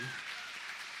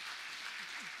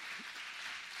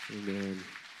Amen.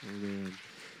 Amen.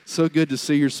 So good to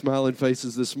see your smiling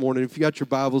faces this morning. If you got your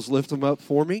Bibles, lift them up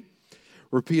for me.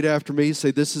 Repeat after me.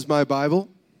 Say, "This is my Bible.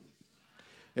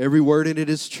 Every word in it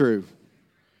is true.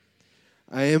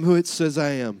 I am who it says I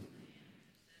am.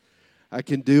 I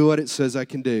can do what it says I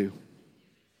can do.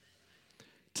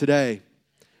 Today,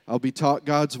 I'll be taught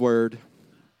God's word.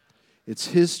 It's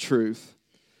His truth,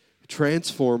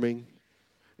 transforming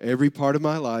every part of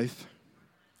my life,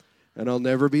 and I'll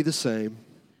never be the same.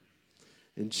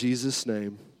 In Jesus'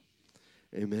 name,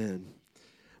 amen."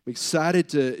 I'm excited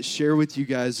to share with you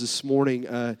guys this morning.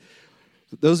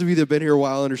 Those of you that have been here a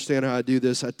while understand how I do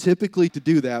this. I typically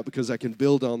do that because I can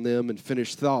build on them and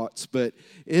finish thoughts. But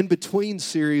in between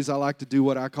series, I like to do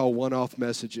what I call one-off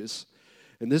messages.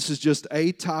 And this is just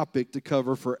a topic to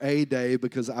cover for a day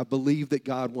because I believe that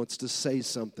God wants to say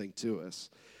something to us.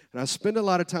 And I spend a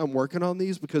lot of time working on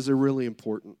these because they're really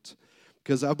important.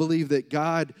 Because I believe that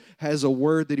God has a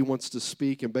word that He wants to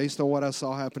speak. And based on what I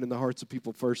saw happen in the hearts of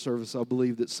people first service, I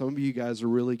believe that some of you guys are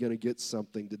really going to get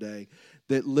something today.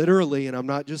 That literally, and I'm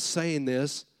not just saying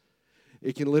this,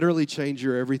 it can literally change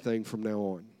your everything from now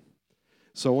on.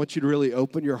 So I want you to really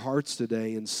open your hearts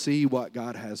today and see what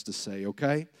God has to say,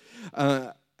 okay?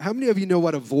 How many of you know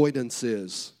what avoidance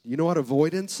is? You know what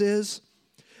avoidance is?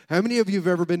 How many of you have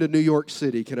ever been to New York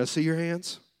City? Can I see your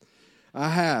hands? I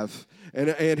have.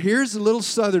 And here's a little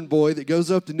southern boy that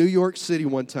goes up to New York City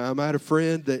one time. I had a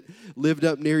friend that lived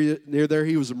up near there.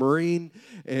 He was a Marine.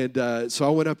 And so I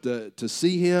went up to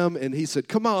see him. And he said,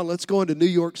 "Come on, let's go into New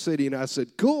York City." And I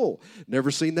said, "Cool.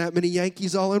 Never seen that many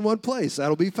Yankees all in one place.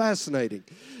 That'll be fascinating."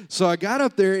 So I got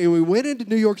up there and we went into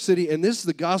New York City. And this is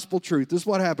the gospel truth. This is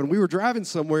what happened. We were driving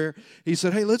somewhere. He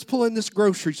said, "Hey, let's pull in this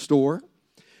grocery store.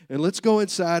 And let's go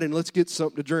inside and let's get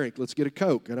something to drink. Let's get a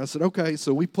Coke." And I said, "Okay."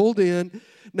 So we pulled in.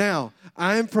 Now,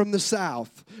 I'm from the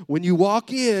South. When you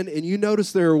walk in and you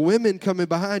notice there are women coming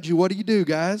behind you, what do,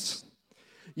 guys?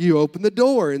 You open the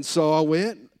door. And so I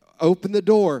went, opened the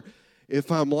door.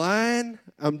 If I'm lying,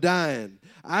 I'm dying.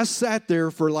 I sat there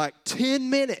for like 10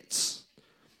 minutes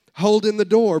holding the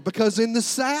door because in the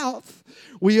South,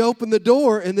 we open the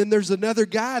door and then there's another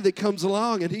guy that comes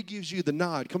along and he gives you the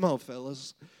nod. "Come on,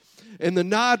 fellas." And the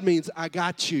nod means, "I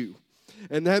got you."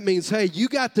 And that means, "Hey, you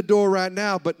got the door right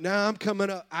now, but now I'm coming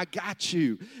up. I got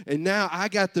you. And now I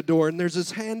got the door." And there's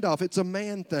this handoff. It's a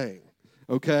man thing,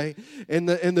 okay? And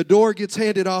the door gets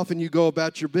handed off, and you go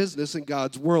about your business, and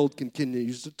God's world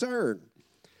continues to turn.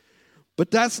 But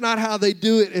that's not how they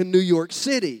do it in New York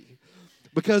City.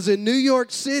 Because in New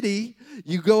York City,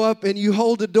 you go up and you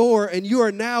hold a door, and you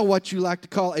are now what you like to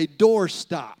call a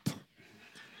doorstop.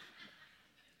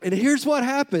 And here's what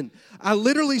happened. I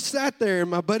literally sat there,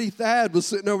 and my buddy Thad was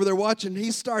sitting over there watching.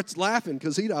 He starts laughing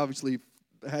because he'd obviously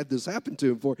had this happen to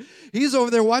him before. He's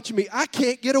over there watching me. I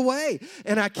can't get away,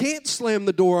 and I can't slam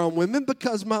the door on women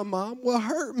because my mom will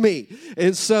hurt me.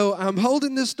 And so I'm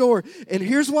holding this door, and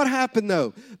here's what happened,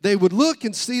 though. They would look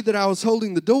and see that I was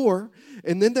holding the door,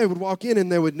 and then they would walk in,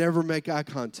 and they would never make eye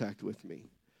contact with me.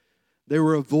 They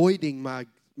were avoiding my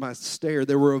stare.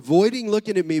 They were avoiding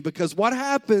looking at me because what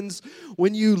happens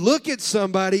when you look at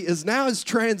somebody is now as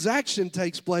transaction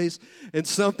takes place and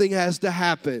something has to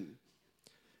happen.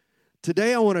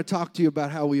 Today I want to talk to you about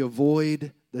how we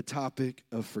avoid the topic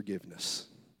of forgiveness.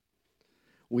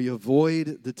 We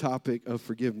avoid the topic of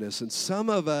forgiveness. And some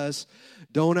of us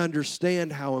don't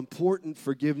understand how important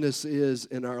forgiveness is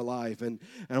in our life. And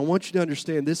I want you to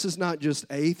understand this is not just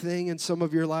a thing in some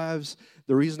of your lives.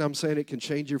 The reason I'm saying it can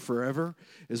change you forever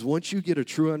is once you get a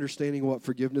true understanding of what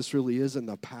forgiveness really is and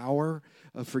the power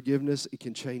of forgiveness, it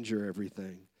can change your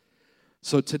everything.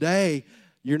 So today,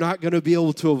 you're not going to be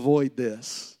able to avoid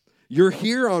this. You're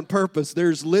here on purpose.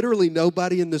 There's literally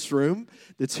nobody in this room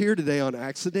that's here today on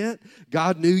accident.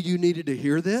 God knew you needed to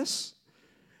hear this.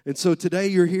 And so today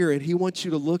you're here, and He wants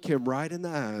you to look Him right in the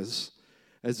eyes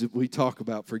as we talk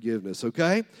about forgiveness,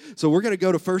 okay? So we're going to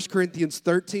go to 1 Corinthians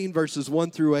 13, verses 1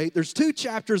 through 8. There's 2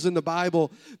 chapters in the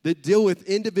Bible that deal with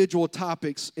individual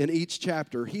topics in each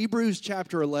chapter. Hebrews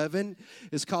chapter 11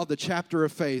 is called the chapter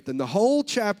of faith, and the whole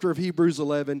chapter of Hebrews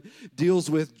 11 deals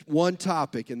with one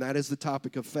topic, and that is the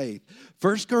topic of faith.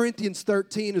 1 Corinthians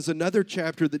 13 is another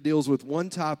chapter that deals with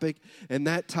one topic, and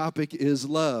that topic is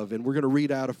love, and we're going to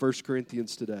read out of 1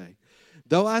 Corinthians today.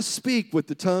 "Though I speak with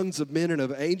the tongues of men and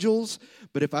of angels,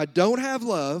 but if I don't have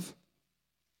love,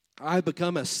 I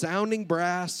become a sounding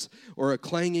brass or a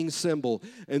clanging cymbal.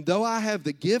 And though I have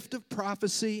the gift of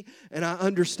prophecy and I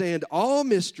understand all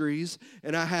mysteries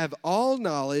and I have all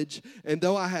knowledge, and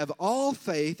though I have all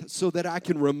faith so that I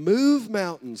can remove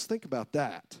mountains." Think about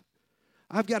that.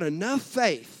 I've got enough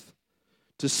faith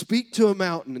to speak to a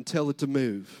mountain and tell it to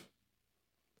move.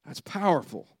 That's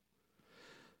powerful.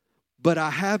 But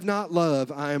I have not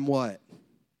love, I am what?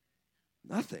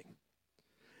 Nothing.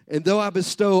 And though I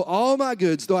bestow all my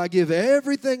goods, though I give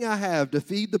everything I have to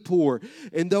feed the poor,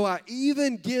 and though I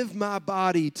even give my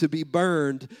body to be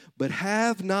burned, but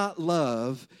have not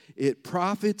love, it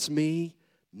profits me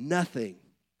nothing.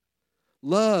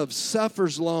 Love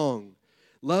suffers long.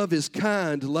 Love is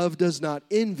kind. Love does not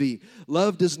envy.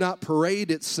 Love does not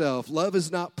parade itself. Love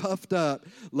is not puffed up.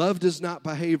 Love does not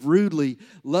behave rudely.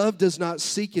 Love does not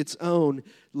seek its own.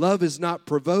 Love is not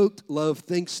provoked. Love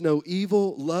thinks no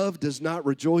evil. Love does not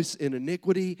rejoice in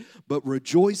iniquity, but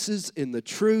rejoices in the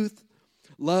truth.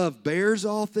 Love bears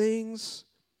all things.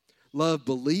 Love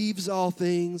believes all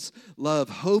things. Love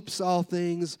hopes all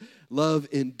things. Love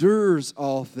endures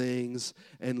all things.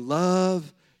 And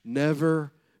love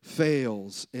never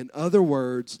fails. In other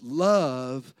words,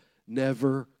 love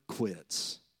never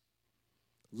quits.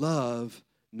 Love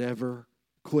never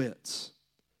quits.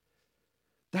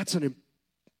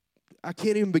 I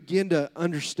can't even begin to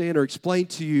understand or explain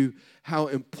to you how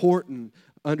important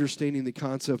understanding the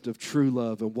concept of true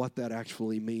love and what that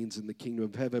actually means in the kingdom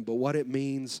of heaven, but what it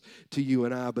means to you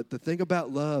and I. But the thing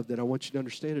about love that I want you to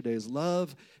understand today is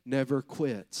love never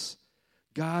quits.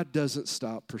 God doesn't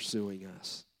stop pursuing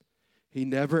us. He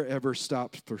never, ever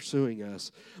stops pursuing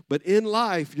us. But in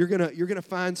life, you're gonna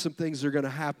find some things that are going to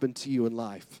happen to you in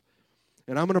life.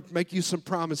 And I'm going to make you some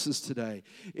promises today.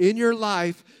 In your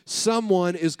life,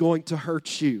 someone is going to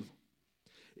hurt you.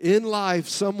 In life,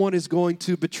 someone is going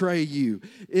to betray you.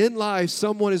 In life,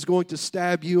 someone is going to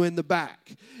stab you in the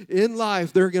back. In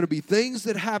life, there are going to be things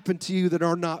that happen to you that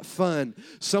are not fun.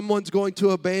 Someone's going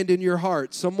to abandon your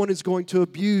heart. Someone is going to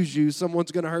abuse you.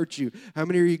 Someone's going to hurt you. How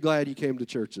many are you glad you came to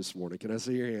church this morning? Can I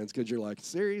see your hands? Because you're like,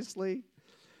 seriously?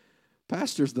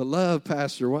 Pastor's the love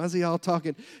pastor. Why is he all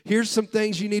talking? Here's some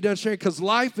things you need to understand, because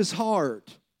life is hard.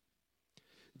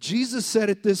 Jesus said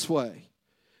it this way.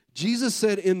 Jesus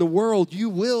said, in the world, you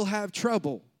will have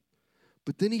trouble.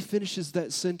 But then he finishes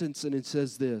that sentence and it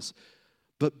says this,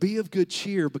 but be of good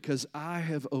cheer because I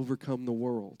have overcome the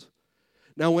world.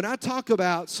 Now, when I talk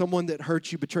about someone that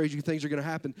hurts you, betrays you, things are going to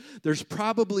happen, there's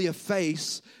probably a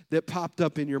face that popped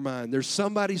up in your mind. There's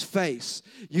somebody's face.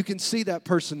 You can see that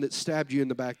person that stabbed you in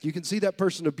the back. You can see that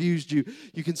person abused you.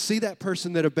 You can see that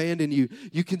person that abandoned you.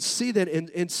 You can see that.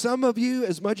 And some of you,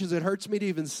 as much as it hurts me to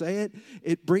even say it,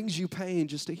 it brings you pain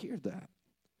just to hear that.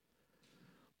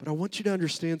 But I want you to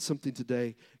understand something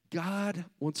today. God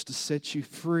wants to set you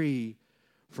free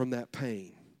from that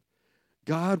pain.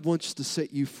 God wants to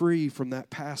set you free from that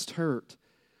past hurt,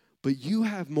 but you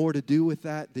have more to do with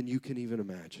that than you can even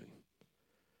imagine.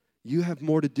 You have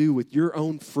more to do with your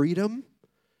own freedom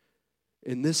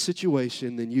in this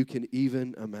situation than you can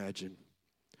even imagine.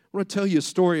 I want to tell you a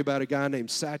story about a guy named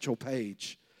Satchel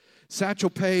Paige. Satchel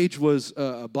Paige was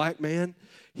a black man.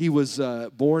 He was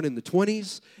born in the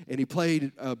 1920s, and he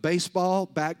played baseball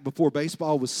back before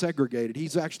baseball was segregated.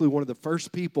 He's actually one of the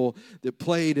first people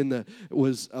that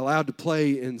was allowed to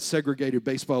play in segregated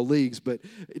baseball leagues. But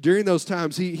during those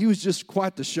times, he was just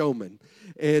quite the showman.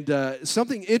 And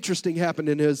something interesting happened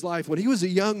in his life. When he was a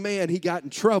young man, he got in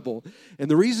trouble.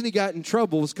 And the reason he got in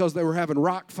trouble was because they were having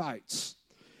rock fights.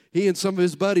 He and some of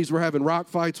his buddies were having rock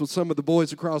fights with some of the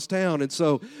boys across town, and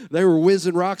so they were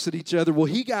whizzing rocks at each other. Well,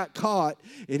 he got caught,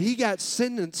 and he got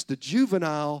sentenced to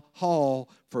juvenile hall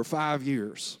for 5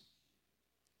 years.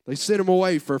 They sent him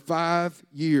away for 5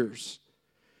 years.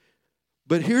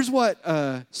 But here's what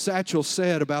Satchel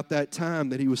said about that time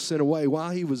that he was sent away. While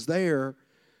he was there,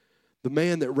 the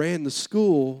man that ran the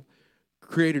school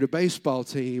created a baseball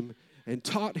team and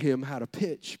taught him how to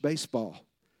pitch baseball.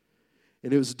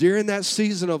 And it was during that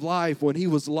season of life when he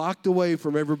was locked away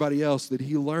from everybody else that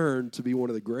he learned to be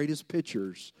one of the greatest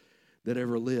pitchers that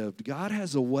ever lived. God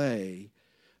has a way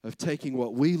of taking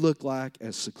what we look like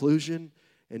as seclusion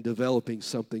and developing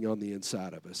something on the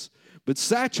inside of us. But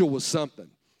Satchel was something.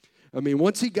 I mean,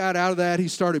 once he got out of that, he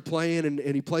started playing,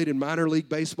 and he played in minor league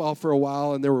baseball for a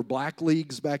while, and there were black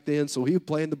leagues back then, so he would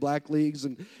play in the black leagues,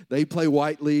 and they play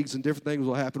white leagues, and different things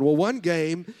will happen. Well, one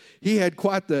game, he had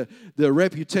quite the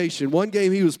reputation. One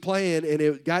game he was playing, and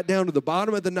it got down to the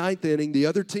bottom of the ninth inning. The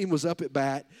other team was up at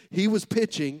bat. He was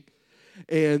pitching,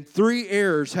 and 3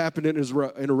 errors happened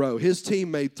in a row. His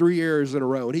team made 3 errors in a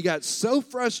row, and he got so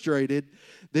frustrated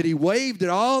that he waved at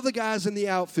all the guys in the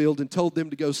outfield and told them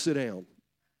to go sit down.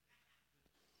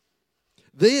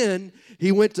 Then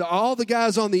he went to all the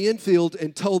guys on the infield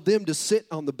and told them to sit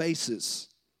on the bases.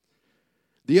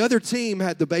 The other team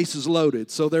had the bases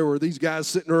loaded, so there were these guys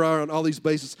sitting around on all these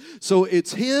bases. So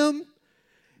it's him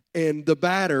and the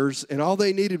batters, and all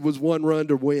they needed was 1 run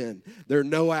to win. There are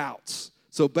no outs.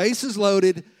 So bases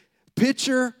loaded,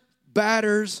 pitcher,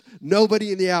 batters,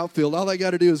 nobody in the outfield. All they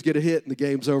got to do is get a hit and the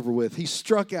game's over with. He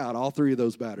struck out all three of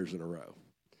those batters in a row.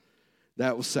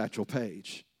 That was Satchel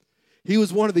Paige. He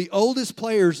was one of the oldest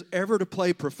players ever to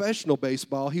play professional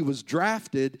baseball. He was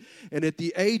drafted, and at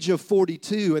the age of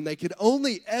 42, and they could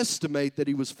only estimate that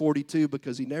he was 42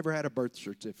 because he never had a birth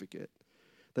certificate.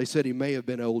 They said he may have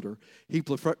been older. He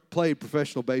played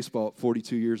professional baseball at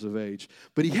 42 years of age.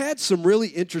 But he had some really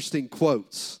interesting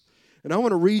quotes. And I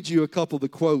want to read you a couple of the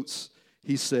quotes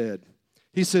he said.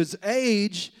 He says,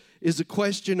 age is a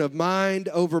question of mind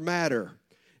over matter.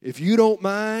 If you don't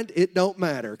mind, it don't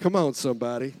matter. Come on,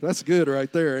 somebody. That's good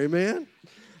right there, amen?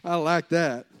 I like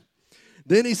that.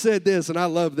 Then he said this, and I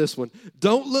love this one.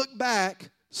 Don't look back.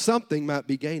 Something might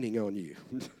be gaining on you.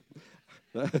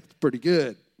 That's pretty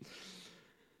good.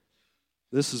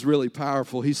 This is really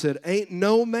powerful. He said, ain't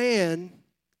no man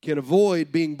can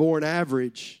avoid being born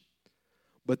average,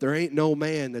 but there ain't no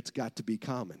man that's got to be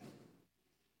common.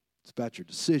 It's about your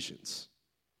decisions.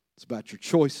 It's about your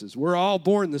choices. We're all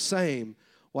born the same.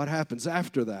 What happens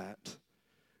after that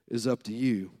is up to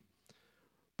you.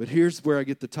 But here's where I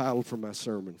get the title for my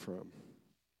sermon from.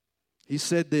 He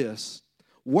said this,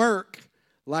 work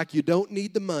like you don't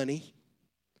need the money,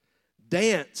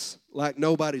 dance like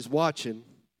nobody's watching,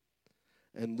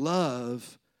 and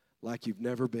love like you've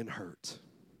never been hurt.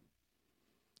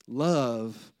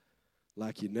 Love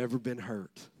like you've never been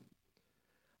hurt.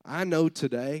 I know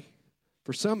today,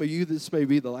 for some of you, this may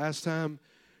be the last time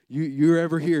you're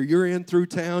ever here. You're in through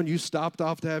town, you stopped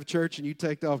off to have church, and you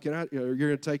take off. You're going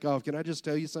to take off. Can I just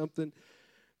tell you something?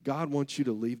 God wants you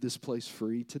to leave this place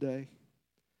free today.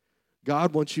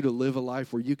 God wants you to live a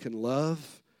life where you can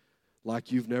love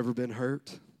like you've never been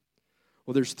hurt.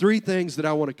 Well, there's three things that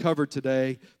I want to cover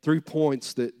today, 3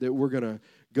 points that we're going to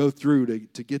go through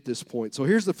to get this point. So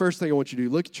here's the first thing I want you to do.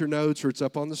 Look at your notes, or it's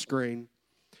up on the screen.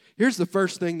 Here's the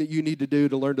first thing that you need to do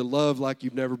to learn to love like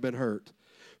you've never been hurt.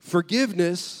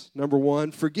 Forgiveness, number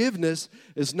one, forgiveness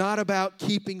is not about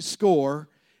keeping score.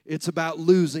 It's about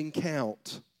losing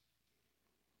count.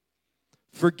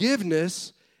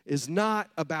 Forgiveness is not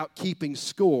about keeping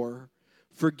score.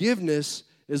 Forgiveness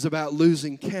is about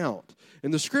losing count.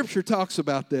 And the scripture talks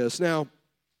about this. Now,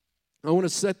 I want to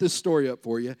set this story up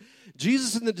for you.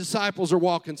 Jesus and the disciples are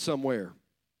walking somewhere.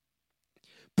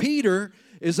 Peter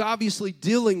is obviously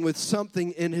dealing with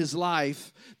something in his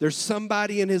life. There's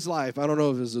somebody in his life. I don't know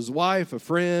if it's his wife, a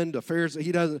friend, a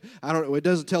Pharisee. I don't know. It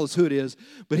doesn't tell us who it is.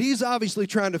 But he's obviously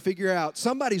trying to figure out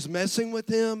somebody's messing with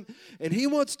him, and he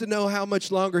wants to know how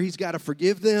much longer he's got to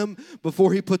forgive them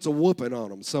before he puts a whooping on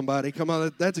them. Somebody, come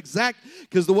on. That's exact,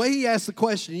 because the way he asked the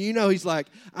question, he's like,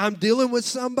 I'm dealing with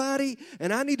somebody,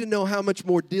 and I need to know how much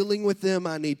more dealing with them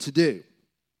I need to do.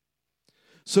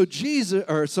 So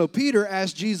Peter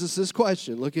asked Jesus this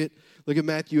question. Look at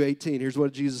Matthew 18. Here's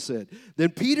what Jesus said.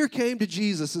 Then Peter came to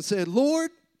Jesus and said,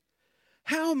 Lord,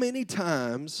 how many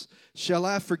times shall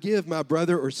I forgive my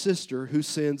brother or sister who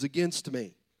sins against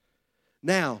me?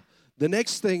 Now, the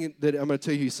next thing that I'm going to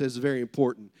tell you he says is very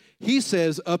important. He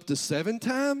says up to 7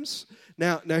 times.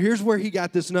 Now here's where he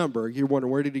got this number. You're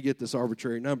wondering, where did he get this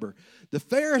arbitrary number? The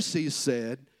Pharisees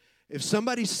said, if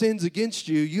somebody sins against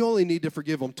you, you only need to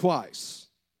forgive them twice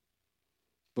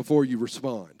before you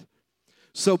respond.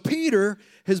 So Peter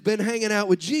has been hanging out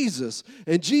with Jesus,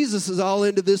 and Jesus is all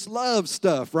into this love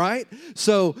stuff, right?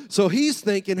 So he's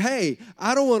thinking, hey,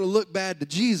 I don't want to look bad to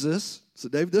Jesus. So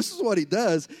David, this is what he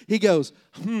does. He goes,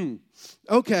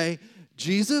 okay,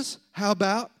 Jesus, how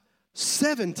about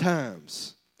 7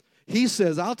 times? He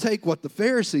says, I'll take what the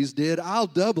Pharisees did, I'll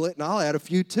double it, and I'll add a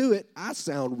few to it. I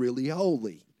sound really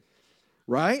holy,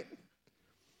 right?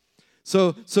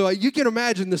 So you can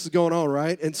imagine this is going on,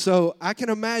 right? And so I can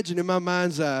imagine in my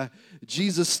mind's eye,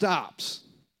 Jesus stops.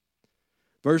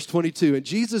 Verse 22, and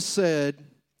Jesus said,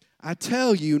 I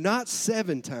tell you, not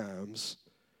 7 times,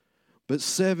 but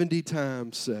 70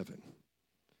 times 7.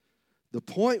 The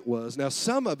point was, now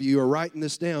some of you are writing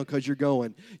this down because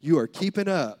you are keeping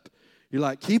up. You're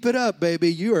like, keep it up,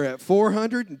 baby. You are at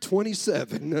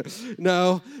 427.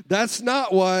 No, that's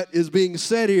not what is being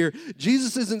said here.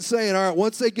 Jesus isn't saying, all right,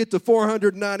 once they get to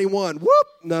 491, whoop.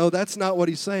 No, that's not what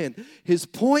he's saying. His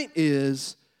point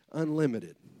is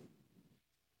unlimited.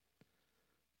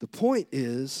 The point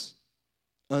is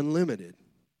unlimited.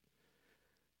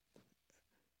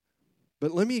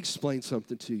 But let me explain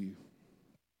something to you.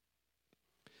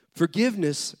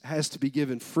 Forgiveness has to be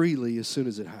given freely as soon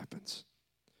as it happens.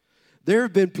 There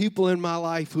have been people in my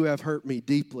life who have hurt me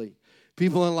deeply.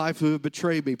 People in life who have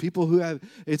betrayed me. People who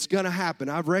it's going to happen.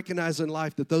 I've recognized in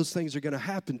life that those things are going to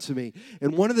happen to me.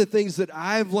 And one of the things that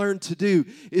I've learned to do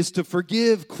is to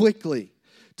forgive quickly.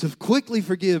 to quickly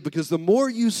forgive, because the more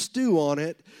you stew on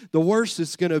it, the worse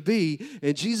it's going to be.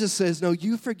 And Jesus says, no,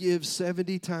 you forgive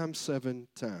 70 times 7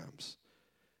 times.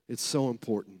 It's so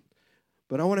important.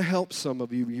 But I want to help some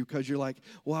of you because you're like,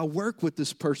 well, I work with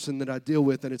this person that I deal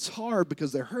with, and it's hard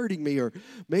because they're hurting me, or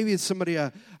maybe it's somebody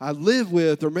I live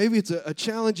with, or maybe it's a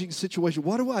challenging situation.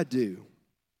 What do I do?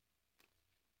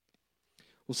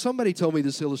 Well, somebody told me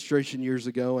this illustration years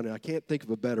ago, and I can't think of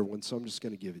a better one, so I'm just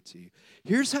going to give it to you.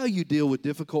 Here's how you deal with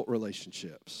difficult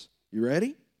relationships. You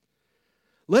ready?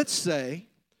 Let's say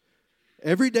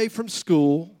every day from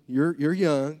school, you're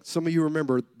young. Some of you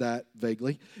remember that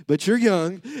vaguely, but you're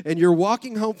young, and you're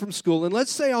walking home from school, and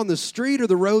let's say on the street or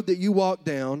the road that you walk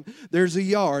down, there's a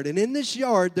yard, and in this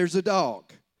yard, there's a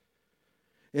dog.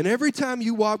 And every time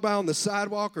you walk by on the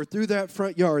sidewalk or through that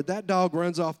front yard, that dog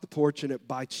runs off the porch and it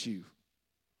bites you.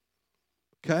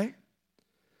 Okay?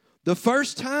 The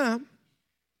first time,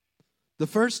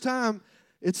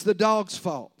 it's the dog's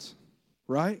fault,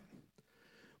 right?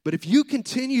 But if you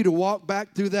continue to walk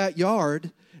back through that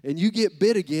yard and you get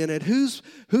bit again, at whose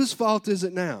fault is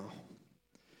it now?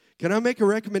 Can I make a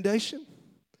recommendation?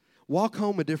 Walk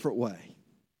home a different way.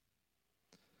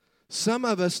 Some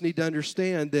of us need to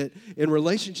understand that in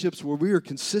relationships where we are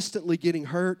consistently getting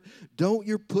hurt, don't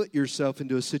you put yourself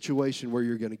into a situation where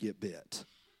you're going to get bit.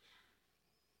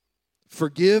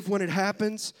 Forgive when it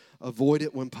happens. Avoid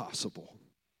it when possible.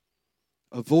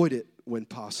 Avoid it when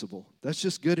possible. That's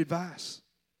just good advice.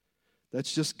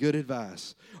 That's just good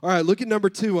advice. All right, look at number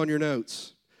 2 on your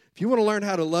notes. If you want to learn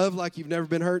how to love like you've never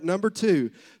been hurt, number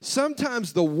 2,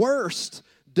 sometimes the worst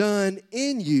done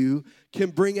in you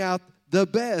can bring out the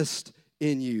best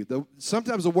in you.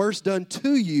 Sometimes the worst done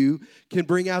to you can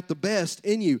bring out the best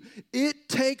in you. It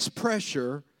takes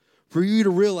pressure for you to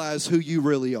realize who you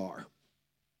really are.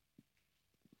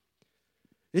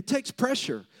 It takes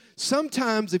pressure.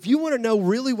 Sometimes if you want to know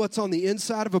really what's on the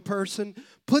inside of a person,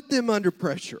 put them under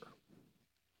pressure.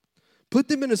 Put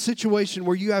them in a situation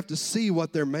where you have to see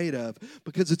what they're made of,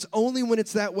 because it's only when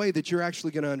it's that way that you're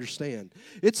actually going to understand.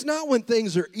 It's not when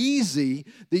things are easy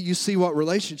that you see what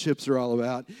relationships are all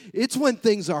about. It's when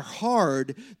things are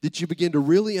hard that you begin to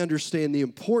really understand the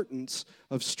importance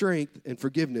of strength and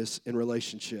forgiveness in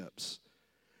relationships.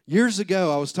 Years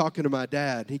ago, I was talking to my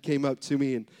dad. He came up to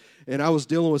me and I was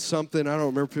dealing with something. I don't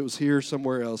remember if it was here or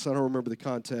somewhere else. I don't remember the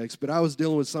context. But I was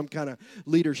dealing with some kind of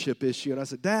leadership issue. And I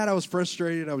said, Dad, I was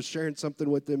frustrated. I was sharing something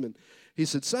with him. And he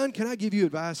said, son, can I give you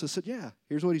advice? I said, yeah.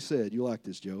 Here's what he said. You like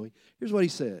this, Joey. Here's what he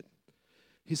said.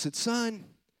 He said, son,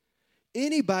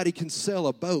 anybody can sell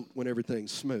a boat when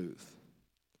everything's smooth.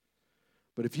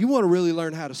 But if you want to really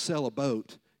learn how to sell a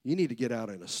boat, you need to get out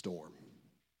in a storm.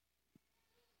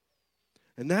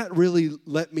 And that really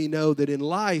let me know that in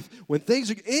life, when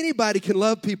anybody can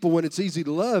love people when it's easy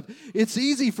to love. It's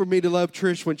easy for me to love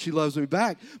Trish when she loves me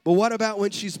back. But what about when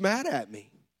she's mad at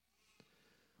me?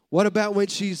 What about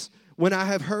when I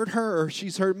have hurt her or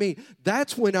she's hurt me?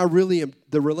 That's when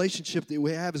the relationship that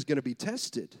we have is going to be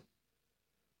tested.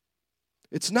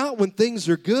 It's not when things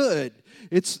are good.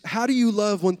 It's how do you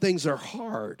love when things are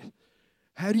hard?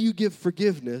 How do you give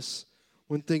forgiveness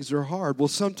when things are hard? Well,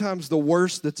 sometimes the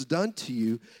worst that's done to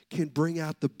you can bring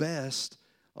out the best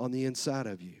on the inside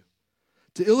of you.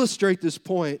 To illustrate this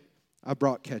point, I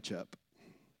brought ketchup.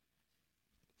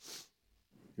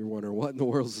 You're wondering, what in the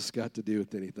world has this got to do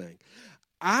with anything?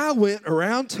 I went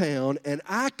around town and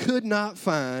I could not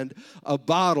find a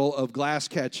bottle of glass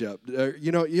ketchup.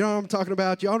 You know what I'm talking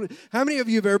about? Y'all, how many of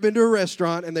you have ever been to a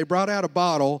restaurant and they brought out a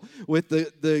bottle with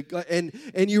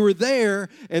and you were there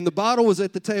and the bottle was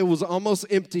at the table, was almost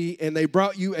empty, and they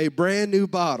brought you a brand new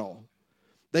bottle?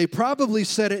 They probably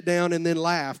set it down and then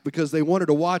laughed because they wanted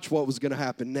to watch what was going to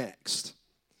happen next.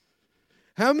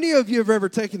 How many of you have ever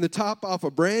taken the top off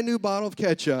a brand new bottle of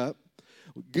ketchup,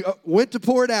 went to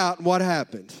pour it out, and what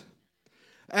happened?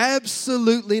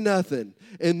 Absolutely nothing.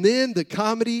 And then the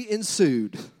comedy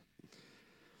ensued.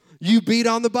 You beat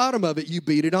on the bottom of it. You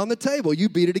beat it on the table. You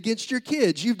beat it against your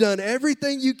kids. You've done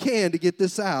everything you can to get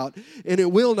this out, and it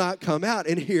will not come out.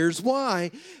 And here's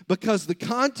why. Because the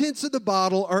contents of the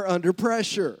bottle are under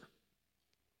pressure.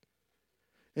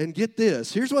 And get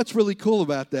this. Here's what's really cool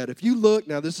about that. If you look,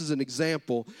 now this is an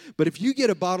example, but if you get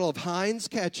a bottle of Heinz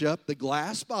ketchup, the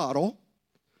glass bottle,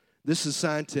 this is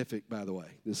scientific, by the way.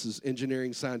 This is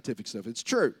engineering scientific stuff. It's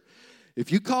true. If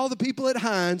you call the people at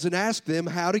Heinz and ask them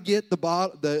how to get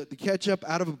the ketchup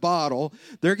out of a bottle,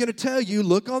 they're going to tell you,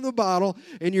 look on the bottle,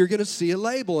 and you're going to see a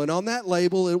label. And on that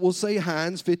label, it will say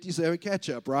Heinz 57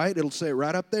 ketchup, right? It'll say it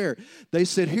right up there. They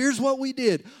said, here's what we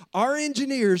did. Our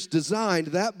engineers designed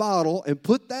that bottle and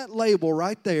put that label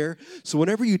right there. So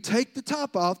whenever you take the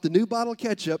top off, the new bottle of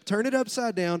ketchup, turn it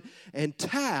upside down, and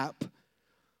tap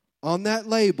on that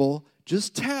label.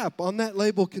 Just tap on that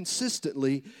label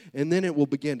consistently, and then it will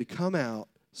begin to come out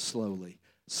slowly.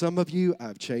 Some of you,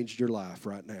 I've changed your life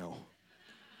right now.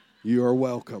 You are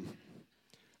welcome.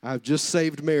 I've just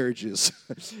saved marriages.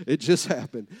 It just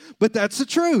happened. But that's the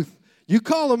truth. You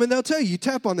call them, and they'll tell you. You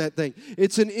tap on that thing.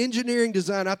 It's an engineering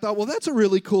design. I thought, well, that's a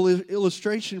really cool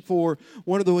illustration for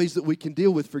one of the ways that we can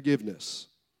deal with forgiveness.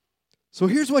 So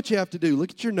here's what you have to do. Look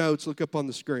at your notes. Look up on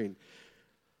the screen.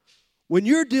 When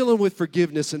you're dealing with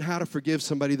forgiveness and how to forgive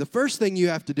somebody, the first thing you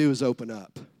have to do is open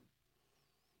up.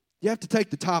 You have to take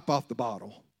the top off the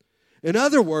bottle. In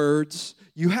other words,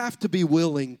 you have to be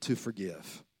willing to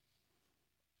forgive.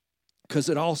 Because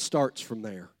it all starts from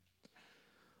there.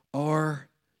 Are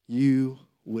you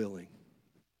willing?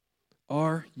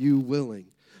 Are you willing?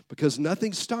 Because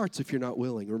nothing starts if you're not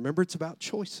willing. Remember, it's about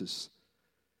choices.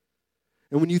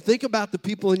 And when you think about the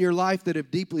people in your life that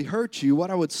have deeply hurt you, what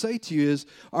I would say to you is,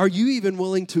 are you even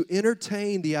willing to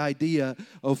entertain the idea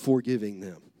of forgiving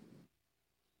them?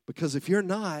 Because if you're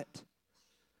not,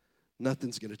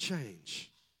 nothing's going to change.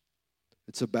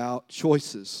 It's about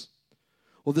choices.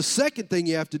 Well, the second thing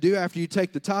you have to do after you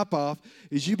take the top off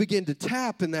is you begin to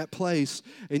tap in that place,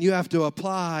 and you have to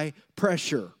apply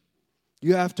pressure.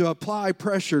 You have to apply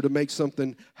pressure to make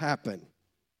something happen.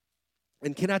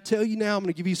 And can I tell you now, I'm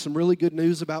going to give you some really good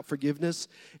news about forgiveness.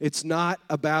 It's not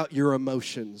about your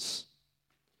emotions.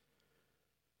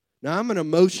 Now, I'm an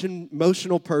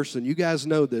emotional person. You guys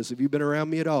know this. If you've been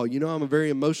around me at all, you know I'm a very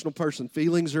emotional person.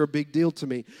 Feelings are a big deal to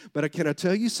me. But can I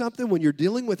tell you something? When you're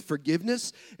dealing with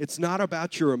forgiveness, it's not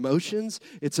about your emotions.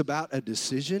 It's about a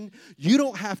decision. You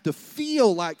don't have to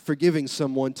feel like forgiving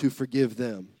someone to forgive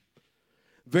them.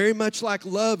 Very much like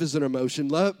love is an emotion,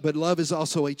 but love is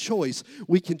also a choice.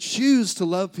 We can choose to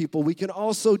love people. We can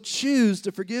also choose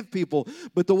to forgive people.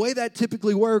 But the way that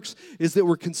typically works is that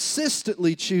we're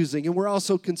consistently choosing, and we're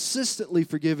also consistently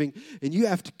forgiving. And you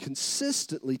have to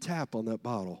consistently tap on that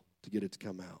bottle to get it to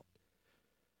come out.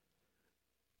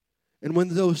 And when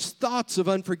those thoughts of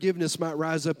unforgiveness might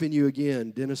rise up in you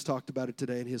again, Dennis talked about it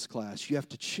today in his class, you have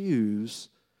to choose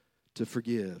to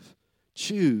forgive.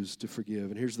 Choose to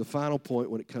forgive. And here's the final point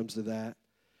when it comes to that.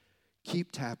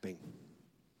 Keep tapping.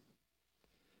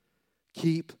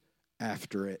 Keep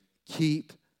after it.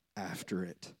 Keep after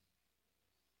it.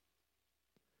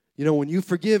 You know, when you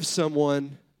forgive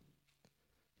someone,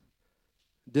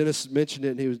 Dennis mentioned it,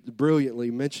 and he was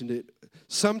brilliantly mentioned it.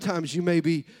 Sometimes you may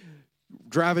be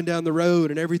driving down the road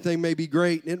and everything may be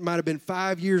great. And it might have been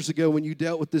 5 years ago when you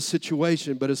dealt with this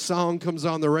situation, but a song comes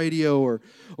on the radio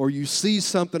or you see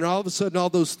something, and all of a sudden all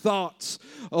those thoughts,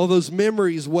 all those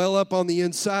memories well up on the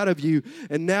inside of you,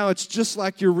 and now it's just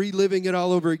like you're reliving it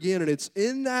all over again. And it's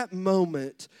in that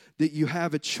moment that you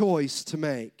have a choice to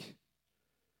make.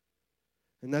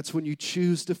 And that's when you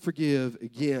choose to forgive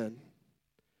again.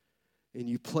 And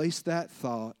you place that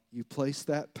thought, you place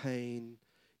that pain,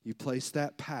 you place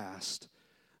that past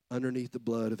underneath the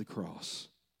blood of the cross.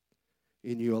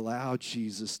 And you allow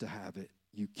Jesus to have it.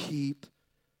 You keep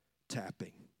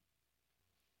tapping.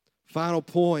 Final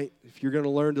point, if you're going to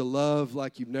learn to love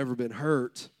like you've never been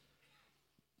hurt,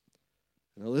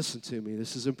 now listen to me,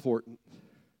 this is important.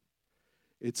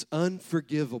 It's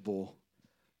unforgivable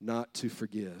not to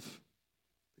forgive.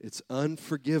 It's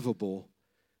unforgivable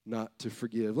not to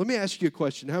forgive. Let me ask you a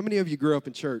question. How many of you grew up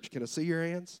in church? Can I see your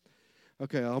hands?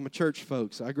 Okay, I'm a church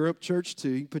folks. I grew up church too.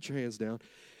 You can put your hands down.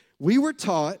 We were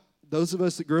taught, those of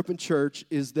us that grew up in church,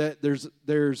 is that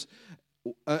there's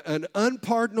an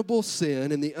unpardonable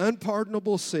sin, and the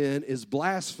unpardonable sin is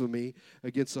blasphemy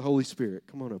against the Holy Spirit.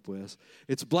 Come on up, Wes.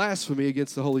 It's blasphemy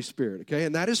against the Holy Spirit, okay?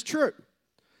 And that is true.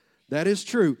 That is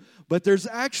true. But there's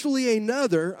actually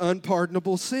another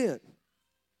unpardonable sin.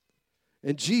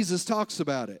 And Jesus talks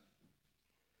about it.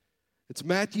 It's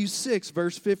Matthew 6,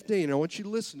 verse 15. I want you to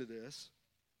listen to this.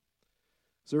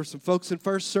 There were some folks in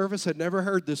first service had never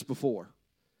heard this before.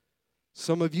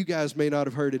 Some of you guys may not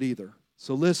have heard it either.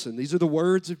 So listen, these are the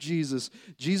words of Jesus.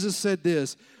 Jesus said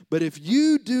this, "But if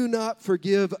you do not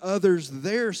forgive others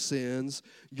their sins,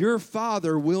 your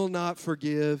Father will not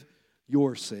forgive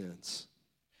your sins."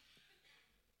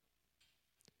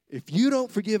 If you don't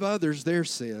forgive others their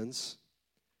sins,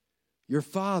 your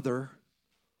Father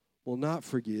will not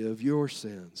forgive your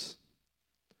sins.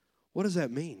 What does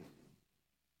that mean?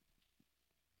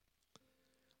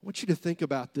 I want you to think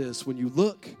about this. When you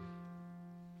look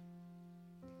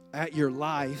at your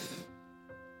life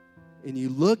and you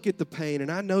look at the pain,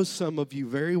 and I know some of you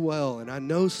very well, and I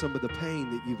know some of the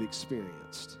pain that you've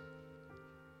experienced.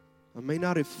 I may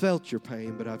not have felt your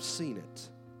pain, but I've seen it.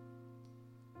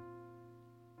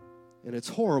 And it's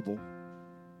horrible.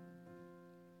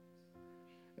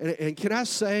 And can I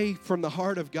say from the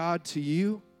heart of God to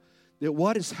you that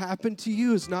what has happened to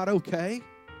you is not okay?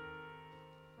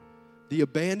 The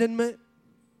abandonment,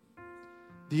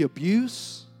 the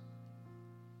abuse,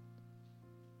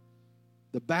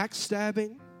 the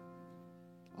backstabbing,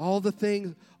 all the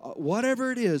things,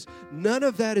 whatever it is, none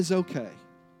of that is okay.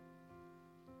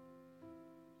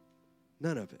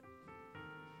 None of it.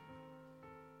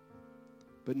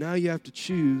 But now you have to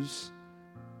choose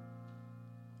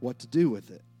what to do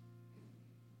with it.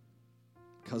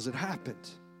 Because it happened.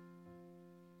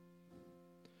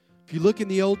 If you look in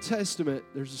the Old Testament,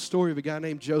 there's a story of a guy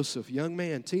named Joseph, young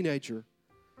man, teenager,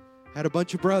 had a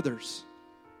bunch of brothers,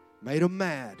 made them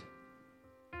mad.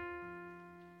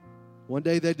 One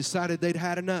day they decided they'd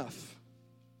had enough.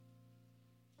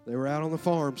 They were out on the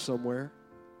farm somewhere,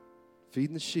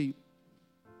 feeding the sheep.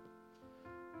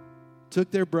 Took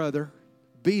their brother,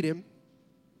 beat him,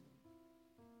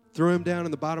 threw him down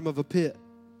in the bottom of a pit.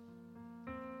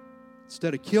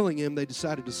 Instead of killing him, they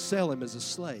decided to sell him as a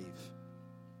slave.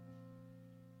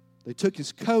 They took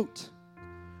his coat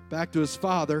back to his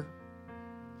father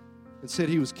and said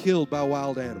he was killed by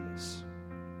wild animals.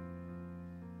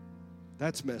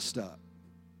 That's messed up.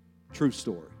 True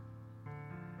story.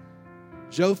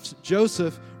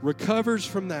 Joseph recovers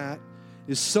from that,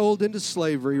 is sold into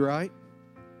slavery, right?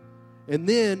 And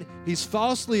then he's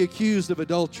falsely accused of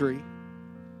adultery,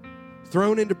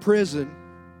 thrown into prison.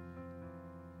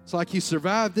 It's like he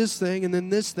survived this thing and then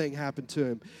this thing happened to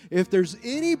him. If there's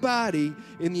anybody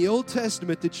in the Old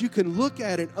Testament that you can look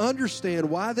at and understand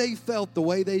why they felt the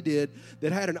way they did,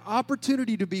 that had an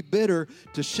opportunity to be bitter,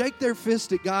 to shake their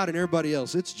fist at God and everybody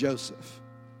else, it's Joseph.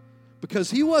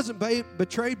 Because he wasn't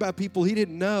betrayed by people he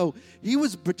didn't know. He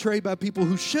was betrayed by people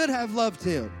who should have loved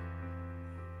him.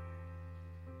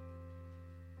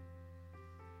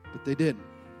 But they didn't.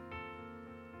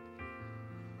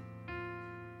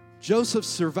 Joseph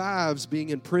survives being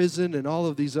in prison and all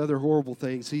of these other horrible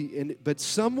things. But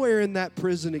somewhere in that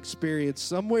prison experience,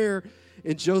 somewhere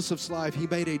in Joseph's life, he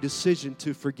made a decision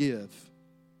to forgive,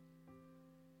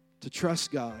 to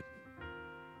trust God.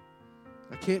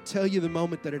 I can't tell you the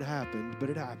moment that it happened, but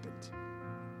it happened.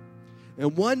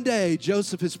 And one day,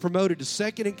 Joseph is promoted to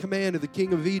second in command of the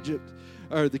king of Egypt,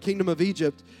 or the kingdom of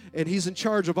Egypt, and he's in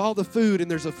charge of all the food, and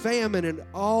there's a famine in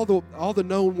all the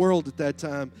known world at that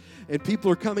time, and people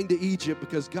are coming to Egypt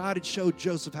because God had showed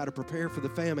Joseph how to prepare for the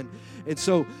famine. And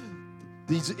so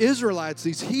these Israelites,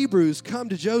 these Hebrews, come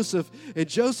to Joseph, and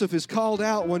Joseph is called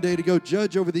out one day to go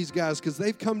judge over these guys because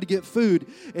they've come to get food,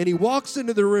 and he walks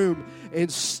into the room,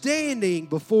 and standing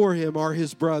before him are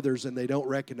his brothers, and they don't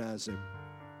recognize him.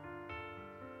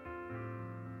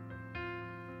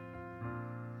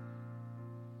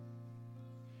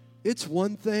 It's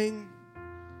one thing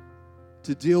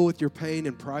to deal with your pain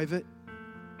in private,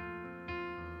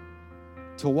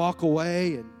 to walk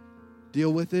away and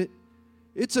deal with it.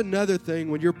 It's another thing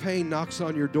when your pain knocks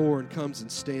on your door and comes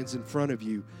and stands in front of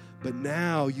you, but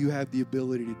now you have the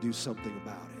ability to do something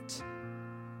about it.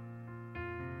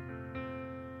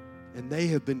 And they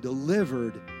have been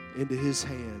delivered into his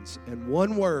hands, and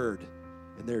one word,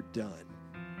 and they're done.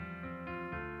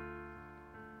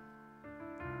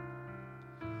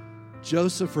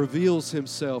 Joseph reveals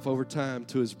himself over time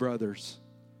to his brothers.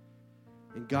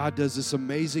 And God does this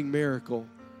amazing miracle.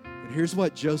 And here's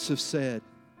what Joseph said.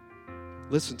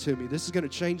 Listen to me. This is going to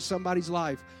change somebody's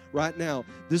life right now.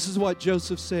 This is what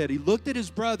Joseph said. He looked at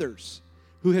his brothers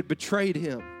who had betrayed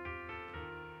him.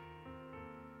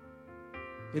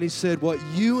 And he said, what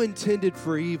you intended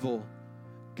for evil,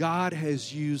 God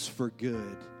has used for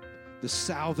good. The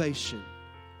salvation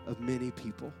of many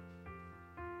people.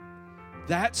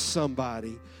 That's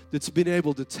somebody that's been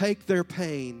able to take their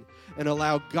pain and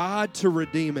allow God to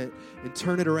redeem it and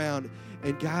turn it around.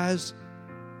 And guys,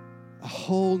 a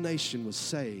whole nation was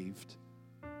saved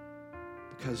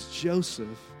because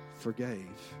Joseph forgave.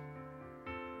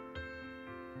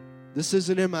 This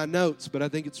isn't in my notes, but I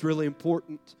think it's really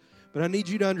important. But I need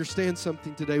you to understand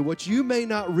something today. What you may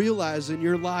not realize in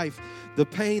your life, the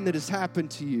pain that has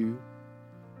happened to you,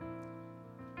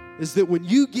 is that when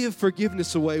you give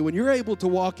forgiveness away, when you're able to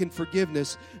walk in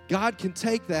forgiveness, God can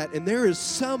take that, and there is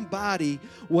somebody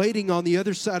waiting on the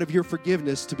other side of your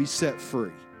forgiveness to be set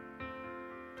free.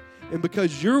 And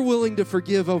because you're willing to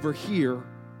forgive over here,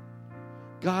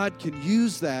 God can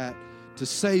use that to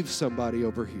save somebody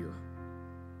over here.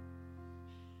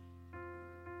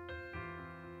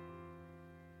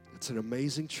 It's an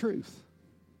amazing truth.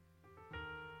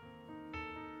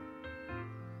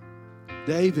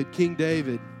 David, King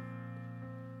David,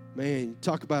 man,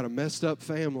 talk about a messed up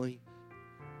family.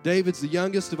 David's the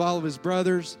youngest of all of his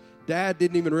brothers. Dad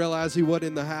didn't even realize he wasn't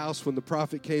in the house when the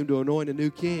prophet came to anoint a new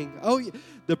king. Oh,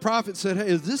 the prophet said, hey,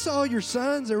 is this all your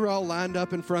sons? They were all lined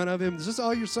up in front of him. Is this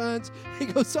all your sons? He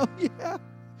goes, oh, yeah.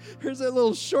 Here's that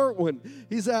little short one.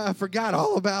 He said, I forgot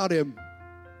all about him.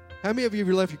 How many of you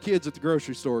have left your kids at the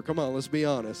grocery store? Come on, let's be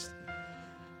honest.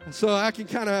 So I can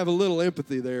kind of have a little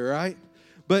empathy there, right?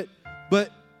 But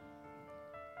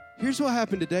here's what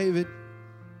happened to David.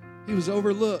 He was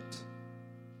overlooked.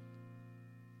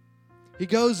 He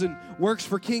goes and works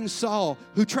for King Saul,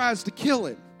 who tries to kill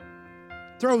him,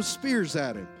 throws spears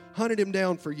at him, hunted him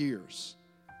down for years.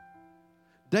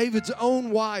 David's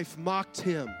own wife mocked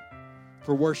him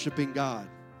for worshiping God.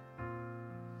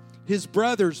 His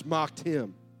brothers mocked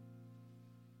him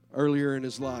earlier in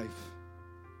his life.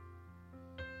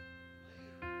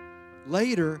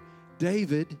 Later,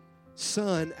 David's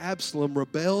son Absalom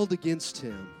rebelled against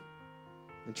him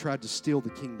and tried to steal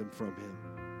the kingdom from him.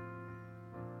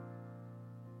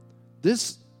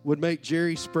 This would make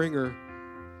Jerry Springer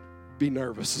be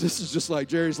nervous. This is just like,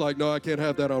 Jerry's like, no, I can't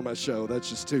have that on my show. That's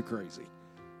just too crazy.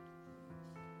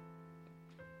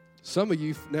 Some of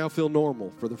you now feel normal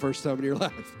for the first time in your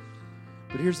life.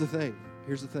 But here's the thing.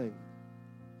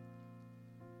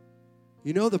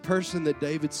 You know the person that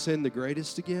David sinned the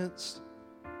greatest against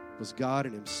was God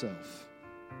and himself.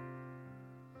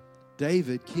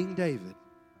 David, King David,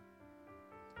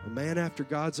 a man after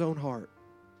God's own heart,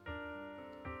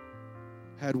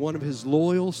 had one of his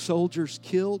loyal soldiers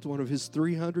killed, one of his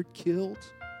 300 killed,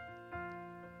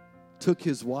 took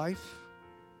his wife,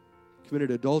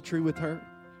 committed adultery with her,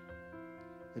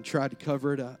 and tried to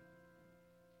cover it up.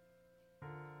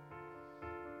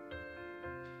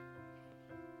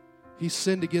 He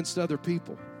sinned against other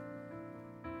people.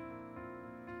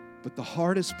 But the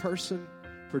hardest person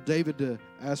for David to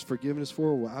ask forgiveness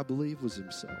for, well, I believe, was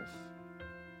himself.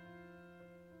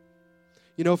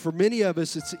 You know, for many of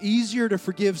us, it's easier to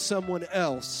forgive someone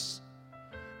else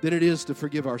than it is to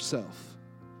forgive ourselves.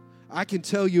 I can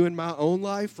tell you in my own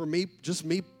life, for me, just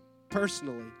me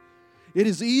personally, it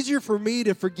is easier for me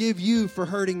to forgive you for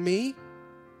hurting me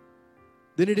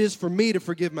than it is for me to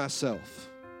forgive myself.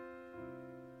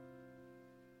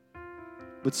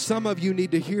 But some of you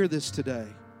need to hear this today.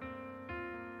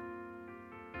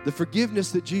 The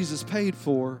forgiveness that Jesus paid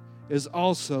for is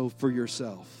also for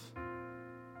yourself.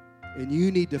 And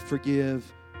you need to forgive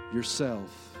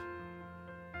yourself.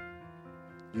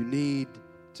 You need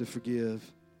to forgive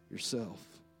yourself.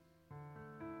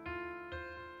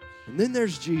 And then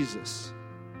there's Jesus.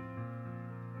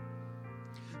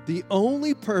 The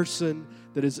only person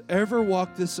that has ever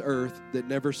walked this earth that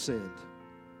never sinned.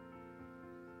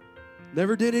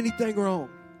 Never did anything wrong.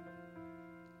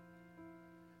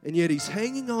 And yet he's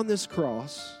hanging on this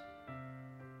cross,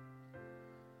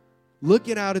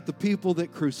 looking out at the people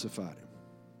that crucified him.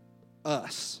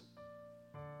 Us.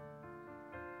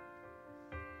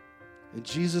 And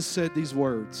Jesus said these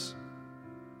words,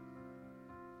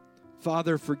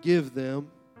 Father, forgive them.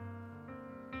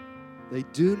 They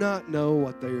do not know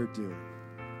what they are doing.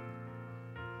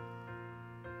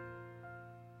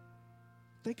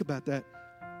 Think about that.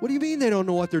 What do you mean they don't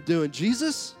know what they're doing?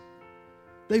 Jesus,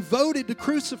 they voted to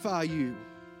crucify you.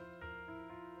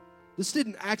 This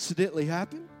didn't accidentally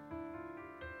happen.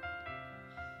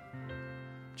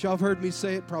 Y'all have heard me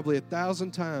say it probably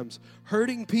 1,000 times.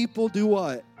 Hurting people do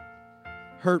what?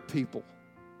 Hurt people.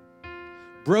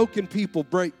 Broken people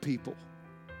break people.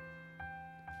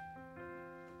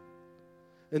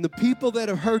 And the people that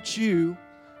have hurt you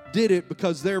did it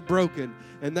because they're broken.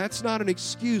 And that's not an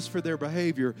excuse for their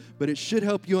behavior, but it should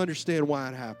help you understand why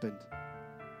it happened.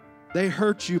 They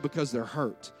hurt you because they're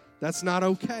hurt. That's not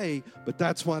okay, but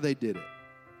that's why they did it.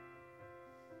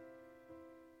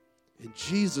 And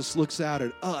Jesus looks out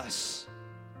at us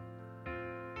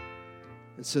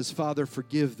and says, Father,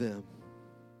 forgive them.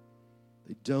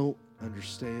 They don't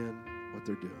understand what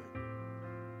they're doing.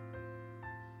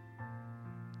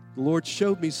 The Lord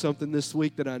showed me something this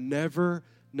week that I never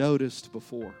noticed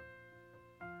before.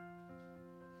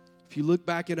 If you look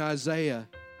back in Isaiah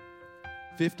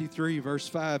 53, verse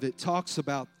 5, it talks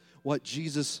about what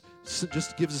Jesus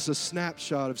just gives us a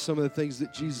snapshot of some of the things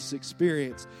that Jesus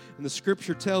experienced. And the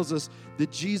scripture tells us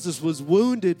that Jesus was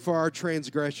wounded for our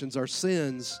transgressions, our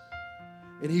sins,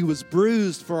 and he was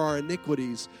bruised for our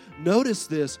iniquities. Notice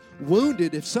this,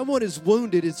 wounded, if someone is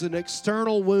wounded, it's an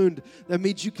external wound. That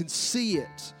means you can see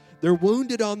it. They're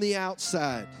wounded on the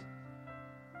outside.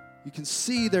 You can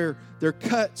see their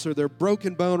cuts or their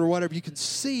broken bone or whatever. You can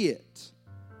see it.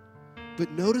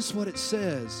 But notice what it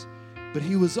says. But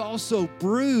he was also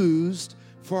bruised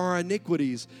for our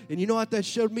iniquities. And you know what that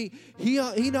showed me? He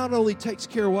not only takes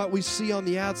care of what we see on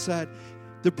the outside,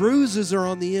 the bruises are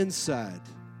on the inside.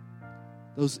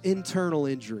 Those internal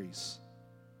injuries.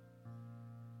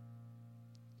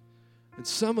 And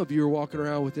some of you are walking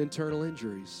around with internal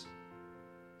injuries.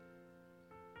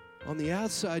 On the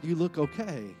outside, you look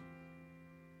okay.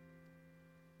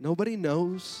 Nobody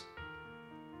knows.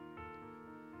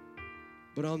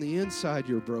 But on the inside,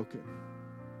 you're broken.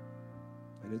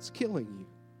 And it's killing you.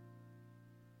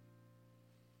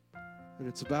 And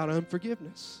it's about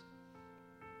unforgiveness.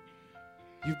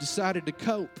 You've decided to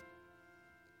cope.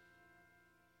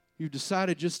 You've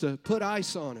decided just to put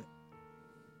ice on it.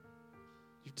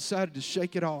 You've decided to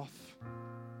shake it off.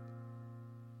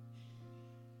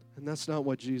 And that's not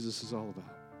what Jesus is all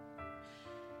about.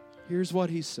 Here's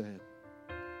what he said.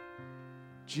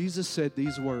 Jesus said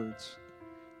these words.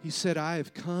 He said, I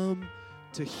have come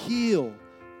to heal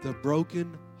the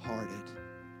brokenhearted.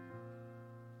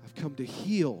 I've come to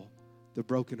heal the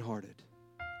brokenhearted.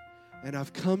 And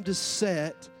I've come to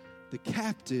set the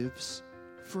captives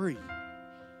free.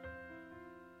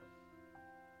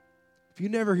 If you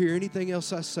never hear anything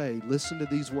else I say, listen to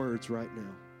these words right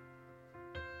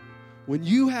now. When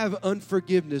you have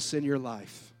unforgiveness in your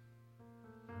life,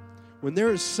 when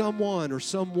there is someone or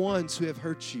some ones who have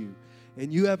hurt you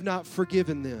and you have not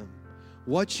forgiven them,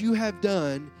 what you have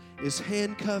done is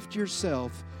handcuffed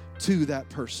yourself to that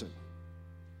person.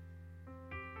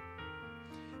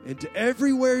 And to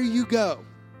everywhere you go,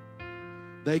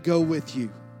 they go with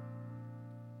you.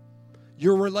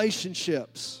 Your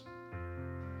relationships.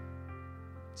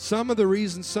 Some of the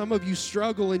reasons some of you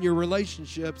struggle in your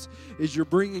relationships is you're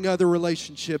bringing other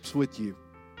relationships with you.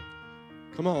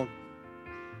 Come on.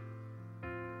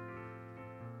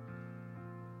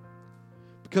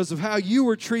 Because of how you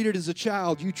were treated as a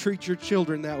child, you treat your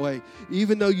children that way,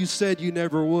 even though you said you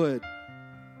never would.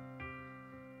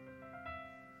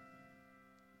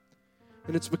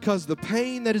 And it's because the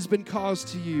pain that has been caused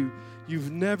to you,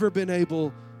 you've never been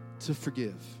able to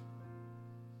forgive.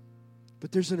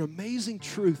 But there's an amazing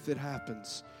truth that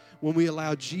happens when we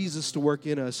allow Jesus to work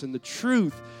in us and the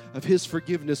truth of his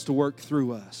forgiveness to work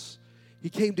through us. He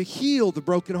came to heal the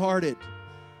brokenhearted.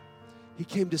 He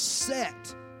came to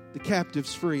set the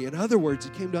captives free. In other words,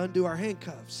 he came to undo our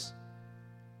handcuffs.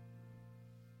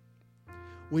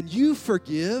 When you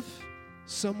forgive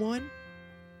someone,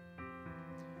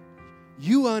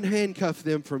 you unhandcuff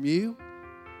them from you,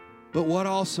 but what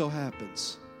also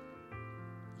happens?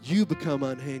 You become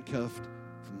unhandcuffed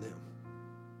from them.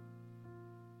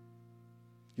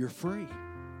 You're free.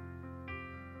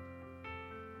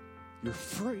 You're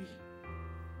free.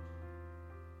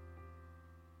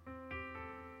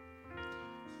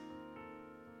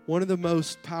 One of the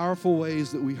most powerful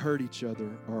ways that we hurt each other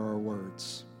are our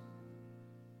words.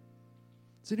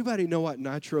 Does anybody know what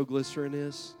nitroglycerin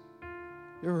is?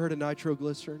 You ever heard of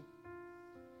nitroglycerin?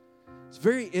 It's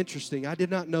very interesting. I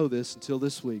did not know this until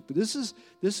this week, but this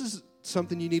is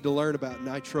something you need to learn about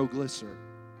nitroglycerin.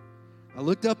 I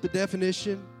looked up the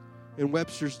definition in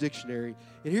Webster's dictionary,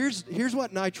 and here's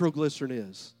what nitroglycerin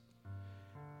is.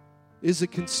 It's a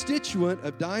constituent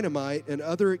of dynamite and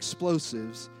other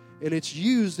explosives, and it's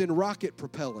used in rocket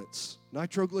propellants,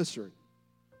 nitroglycerin.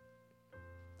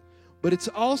 But it's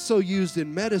also used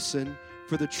in medicine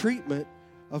for the treatment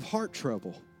of heart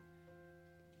trouble.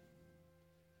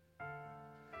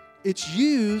 It's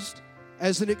used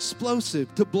as an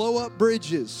explosive to blow up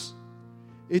bridges.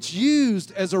 It's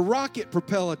used as a rocket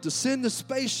propellant to send the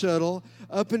space shuttle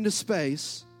up into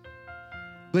space.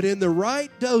 But in the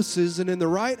right doses and in the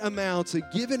right amounts and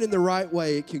given in the right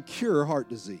way, it can cure heart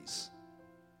disease.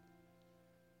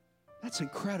 That's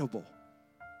incredible.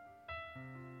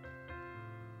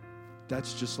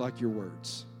 That's just like your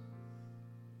words.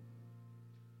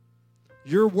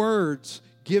 Your words,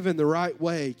 given the right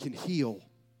way, can heal.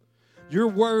 Your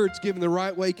words, given the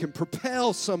right way, can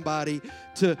propel somebody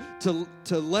to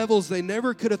levels they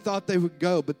never could have thought they would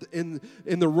go. But in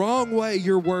the wrong way,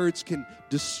 your words can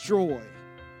destroy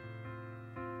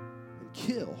and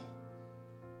kill.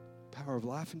 The power of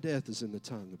life and death is in the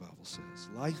tongue, the Bible says.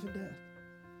 Life and death.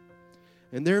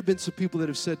 And there have been some people that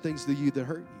have said things to you that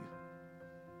hurt you.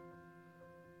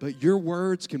 But your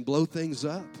words can blow things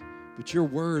up. But your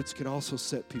words can also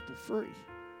set people free.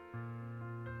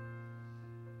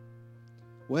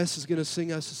 Wes is going to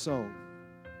sing us a song.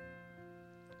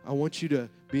 I want you to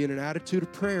be in an attitude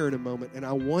of prayer in a moment, and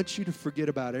I want you to forget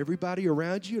about everybody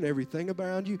around you and everything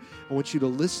around you. I want you to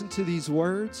listen to these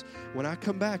words. When I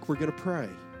come back, we're going to pray.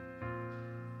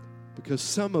 Because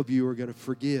some of you are going to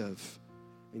forgive,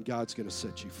 and God's going to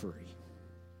set you free.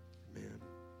 Amen.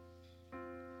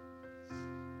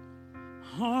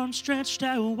 Arms stretched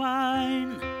out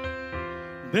wide,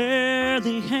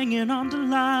 barely hanging on to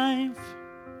life,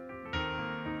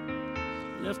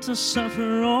 left to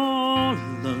suffer all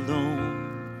alone.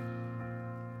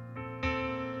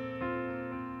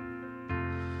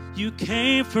 You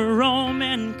came for all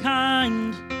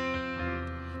mankind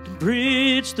to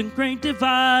bridge the great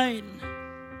divide,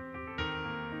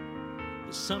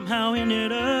 but somehow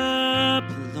ended up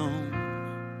alone.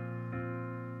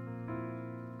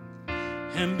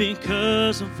 And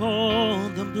because of all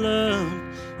the blood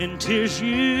and tears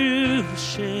you've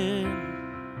shed,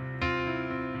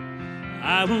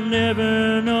 I will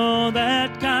never know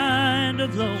that kind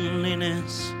of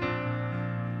loneliness.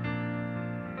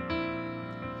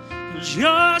 'Cause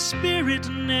your spirit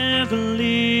never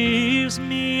leaves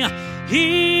me,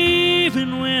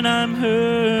 even when I'm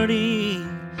hurting.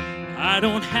 I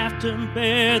don't have to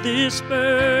bear this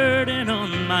burden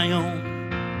on my own.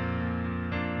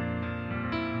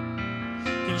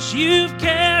 'Cause you've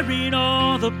carried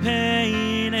all the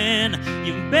pain and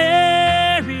you've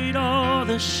buried all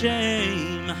the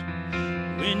shame.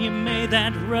 When you made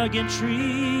that rugged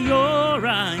tree your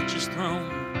righteous throne.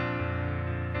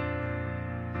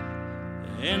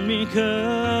 And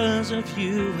because of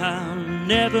you, I'll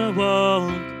never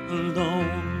walk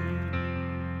alone.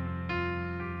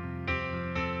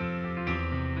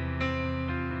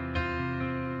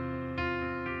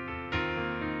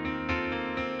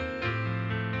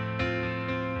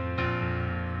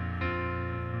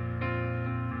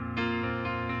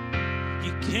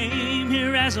 You came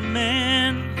here as a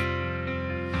man,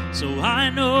 so I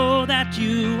know that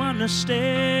you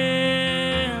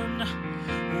understand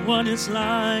what it's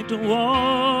like to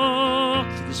walk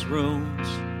these roads.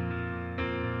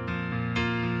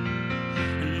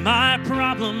 And my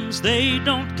problems, they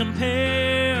don't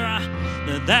compare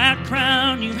to that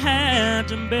crown you had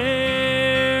to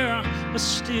bear. But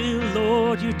still,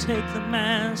 Lord, you take them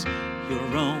as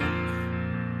your own.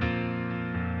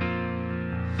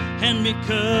 And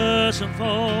because of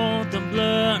all the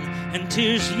blood and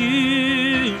tears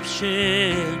you've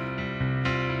shed,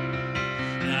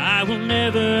 I will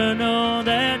never know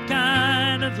that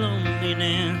kind of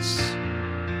loneliness.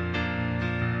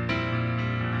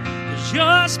 'Cause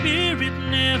your spirit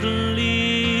never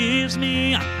leaves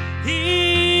me,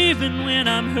 even when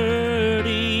I'm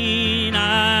hurting.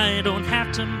 I don't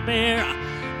have to bear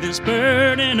this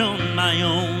burden on my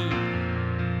own.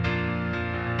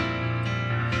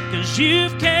 'Cause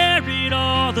you've carried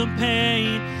all the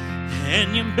pain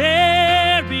and you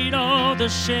buried all the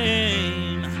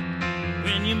shame.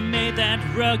 When you made that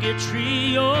rugged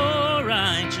tree your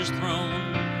righteous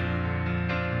throne.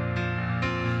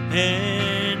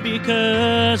 And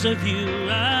because of you,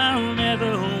 I'll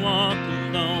never walk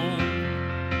alone.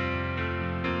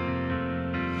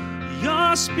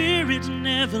 Your spirit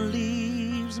never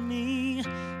leaves me,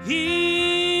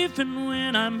 even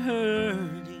when I'm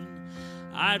hurting.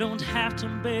 I don't have to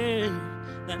bear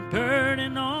that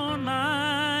burden on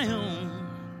my own.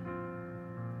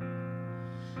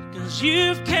 'Cause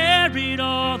you've carried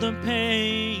all the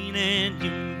pain and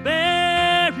you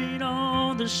buried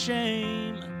all the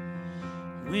shame.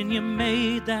 When you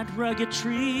made that rugged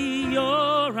tree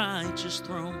your righteous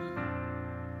throne.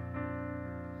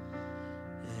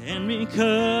 And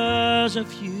because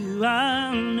of you,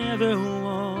 I'll never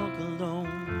walk alone.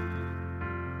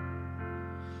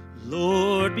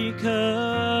 Lord,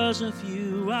 because of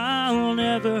you, I'll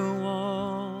never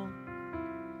walk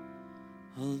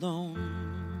alone.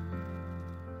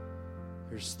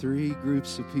 There's three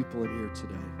groups of people in here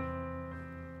today.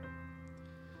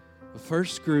 The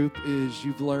first group is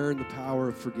you've learned the power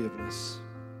of forgiveness.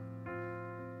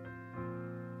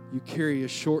 You carry a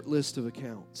short list of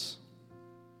accounts.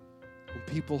 When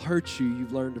people hurt you,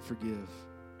 you've learned to forgive.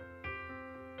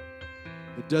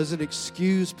 It doesn't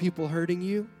excuse people hurting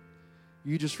you.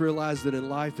 You just realize that in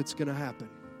life it's going to happen.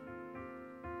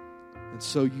 And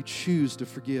so you choose to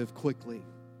forgive quickly.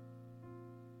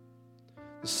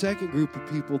 The second group of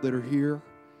people that are here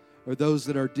are those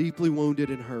that are deeply wounded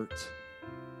and hurt.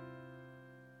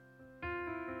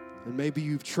 And maybe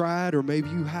you've tried or maybe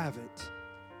you haven't,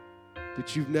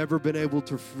 but you've never been able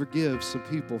to forgive some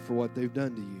people for what they've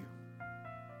done to you.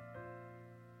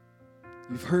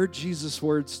 You've heard Jesus'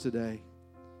 words today.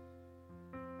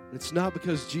 It's not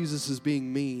because Jesus is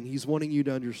being mean. He's wanting you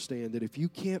to understand that if you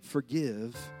can't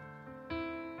forgive,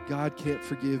 God can't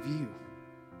forgive you.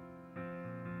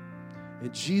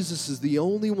 And Jesus is the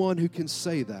only one who can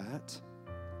say that,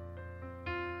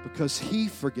 because he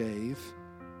forgave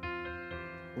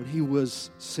when he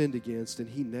was sinned against, and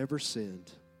he never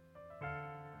sinned.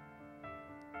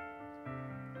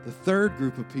 The third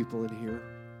group of people in here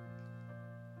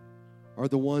are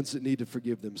the ones that need to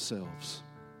forgive themselves.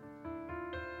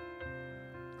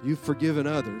 You've forgiven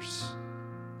others,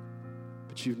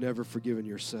 but you've never forgiven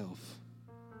yourself.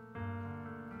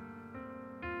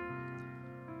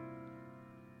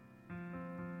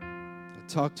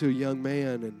 I talked to a young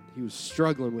man, and he was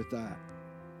struggling with that.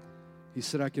 He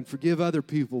said, I can forgive other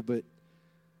people, but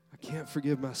I can't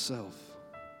forgive myself.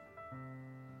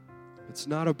 It's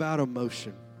not about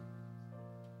emotion.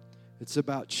 It's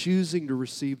about choosing to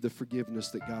receive the forgiveness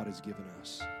that God has given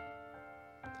us.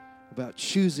 About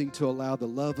choosing to allow the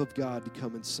love of God to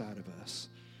come inside of us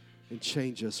and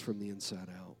change us from the inside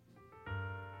out.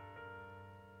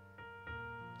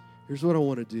 Here's what I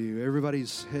want to do.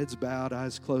 Everybody's heads bowed,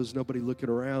 eyes closed, nobody looking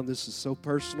around. This is so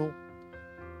personal.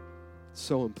 It's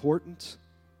so important.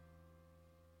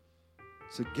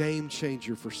 It's a game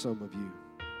changer for some of you.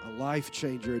 A life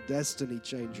changer, a destiny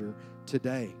changer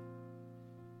today.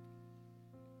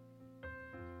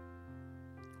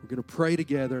 We're going to pray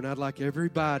together, and I'd like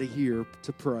everybody here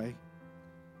to pray.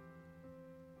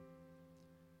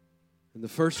 And the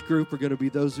first group are going to be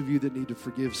those of you that need to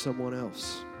forgive someone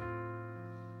else.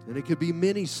 And it could be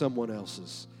many someone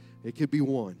else's. It could be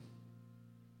one.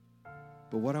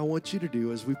 But what I want you to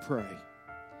do as we pray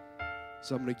is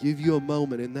I'm going to give you a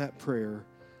moment in that prayer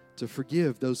to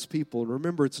forgive those people. And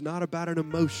remember, it's not about an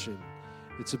emotion.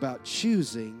 It's about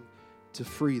choosing to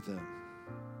free them.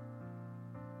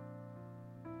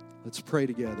 Let's pray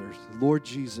together. Lord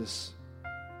Jesus,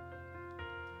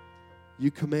 you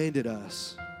commanded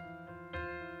us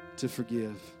to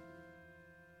forgive.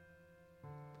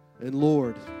 And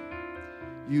Lord,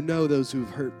 you know those who've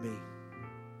hurt me.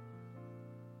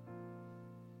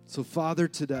 So Father,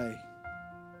 today,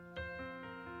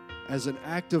 as an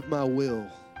act of my will,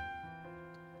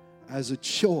 as a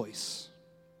choice,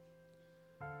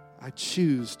 I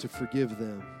choose to forgive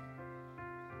them.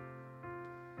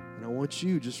 And I want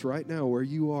you, just right now where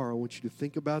you are, I want you to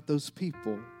think about those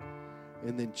people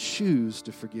and then choose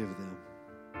to forgive them.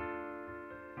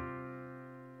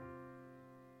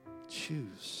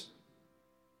 Choose.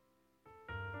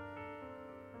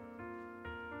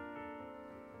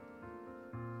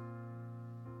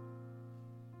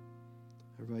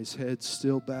 Everybody's head's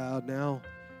still bowed now.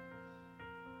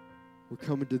 We're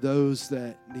coming to those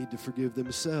that need to forgive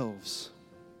themselves.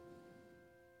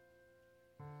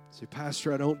 Say,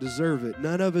 Pastor, I don't deserve it.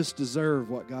 None of us deserve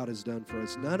what God has done for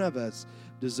us. None of us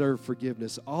deserve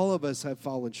forgiveness. All of us have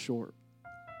fallen short.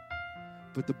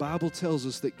 But the Bible tells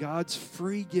us that God's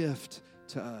free gift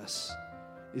to us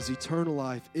is eternal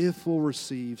life if we'll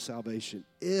receive salvation,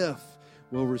 if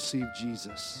we'll receive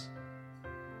Jesus.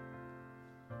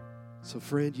 So,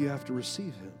 friend, you have to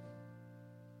receive Him.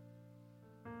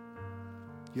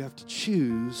 You have to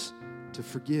choose to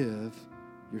forgive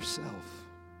yourself.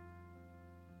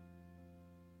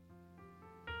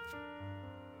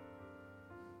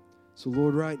 So,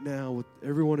 Lord, right now, with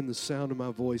everyone in the sound of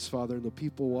my voice, Father, and the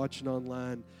people watching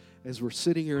online, as we're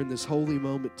sitting here in this holy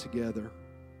moment together,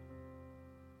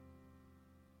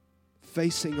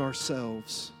 facing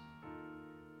ourselves,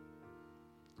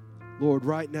 Lord,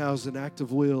 right now is an act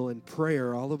of will and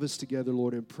prayer, all of us together,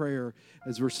 Lord, in prayer,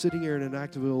 as we're sitting here in an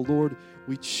act of will, Lord,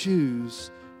 we choose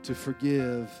to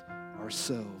forgive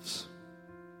ourselves,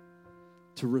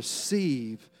 to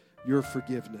receive your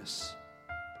forgiveness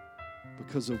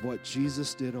because of what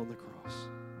Jesus did on the cross.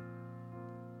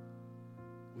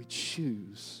 We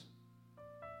choose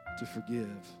to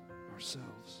forgive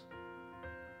ourselves.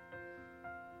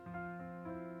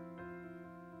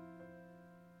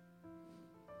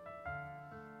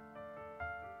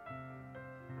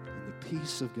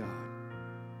 Peace of God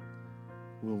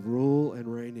will rule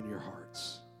and reign in your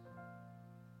hearts.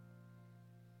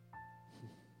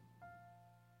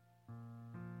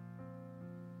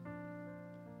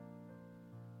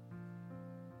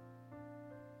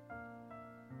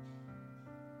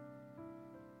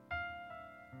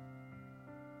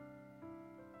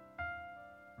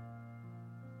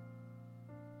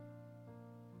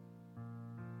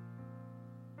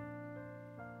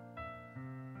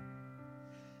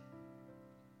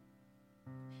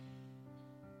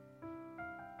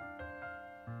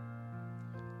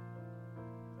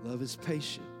 Love is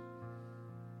patient,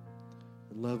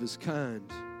 and love is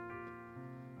kind.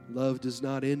 Love does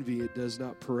not envy, it does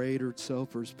not parade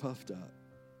itself or is puffed up.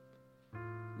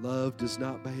 Love does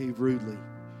not behave rudely.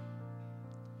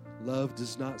 Love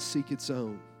does not seek its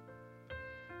own.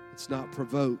 It's not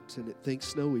provoked, and it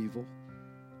thinks no evil.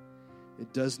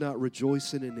 It does not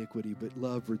rejoice in iniquity, but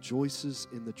love rejoices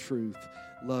in the truth.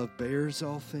 Love bears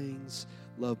all things.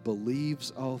 Love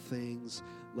believes all things.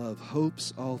 Love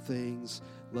hopes all things.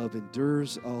 Love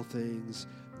endures all things.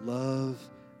 Love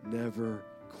never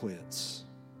quits.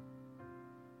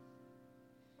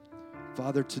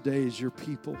 Father, today as your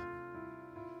people,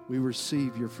 we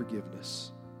receive your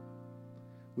forgiveness.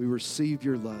 We receive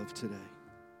your love today.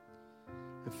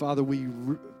 And Father,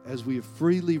 as we have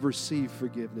freely received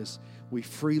forgiveness, we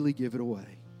freely give it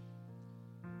away.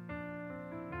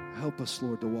 Help us,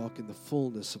 Lord, to walk in the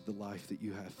fullness of the life that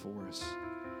you have for us.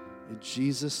 In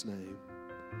Jesus' name,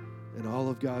 and all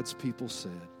of God's people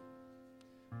said,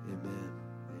 amen.